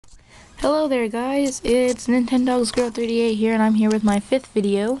Hello there guys, it's Nintendogs+cats here, and I'm here with my 5th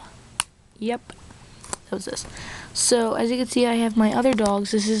video. Yep, that was this. So, as you can see, I have my other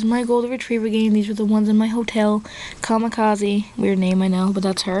dogs. This is my golden retriever game. These are the ones in my hotel. Kamikaze, weird name I know, but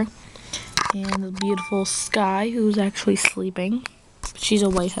that's her. And the beautiful Sky, who's actually sleeping. She's a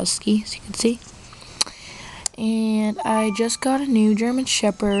white husky, as you can see. And I just got a new German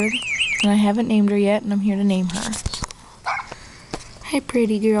Shepherd, and I haven't named her yet, and I'm here to name her. Hey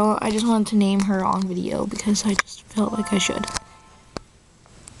pretty girl, I just wanted to name her on video because I just felt like I should.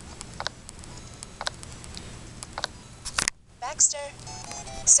 Baxter,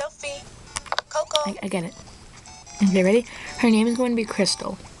 Sophie, Coco. I get it. Okay, ready? Her name is going to be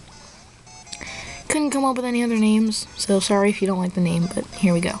Crystal. Couldn't come up with any other names, so sorry if you don't like the name, but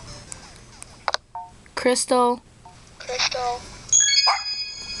here we go. Crystal. Crystal.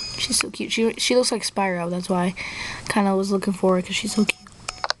 She's so cute. She looks like Spyro, that's why I kind of was looking for her because she's so cute.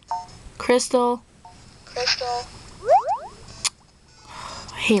 Crystal. Crystal.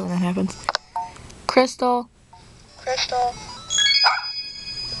 I hate when that happens. Crystal. Crystal.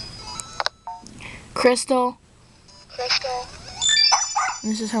 Crystal. Crystal.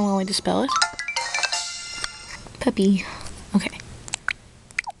 And this is how I'm going to spell it. Peppy. Okay.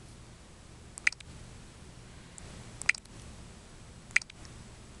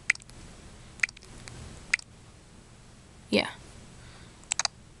 Yeah.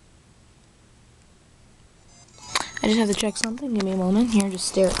 I just have to check something. Give me a moment. Here, just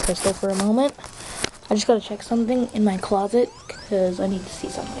stare at Crystal for a moment. I just gotta check something in my closet because I need to see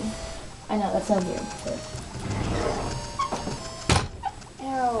something. I know, that's not weird.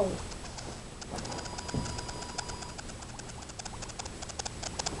 Ow.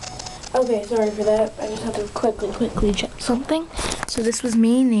 Okay, sorry for that. I just have to quickly check something. So this was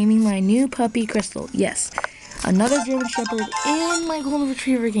me naming my new puppy Crystal. Yes. Another German Shepherd in my golden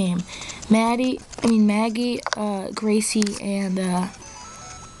retriever game. Maggie, Gracie, and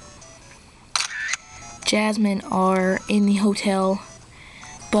Jasmine are in the hotel.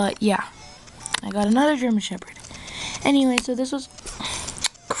 But yeah, I got another German Shepherd. Anyway, so this was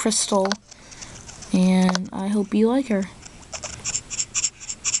Crystal, and I hope you like her.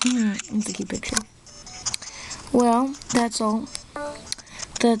 It's a cute picture. Well, that's all.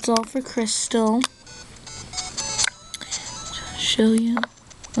 That's all for Crystal. Show you.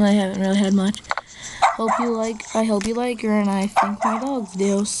 Well, I haven't really had much. I hope you like her, and I think my dogs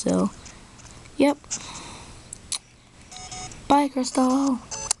do, so yep. Bye, Crystal.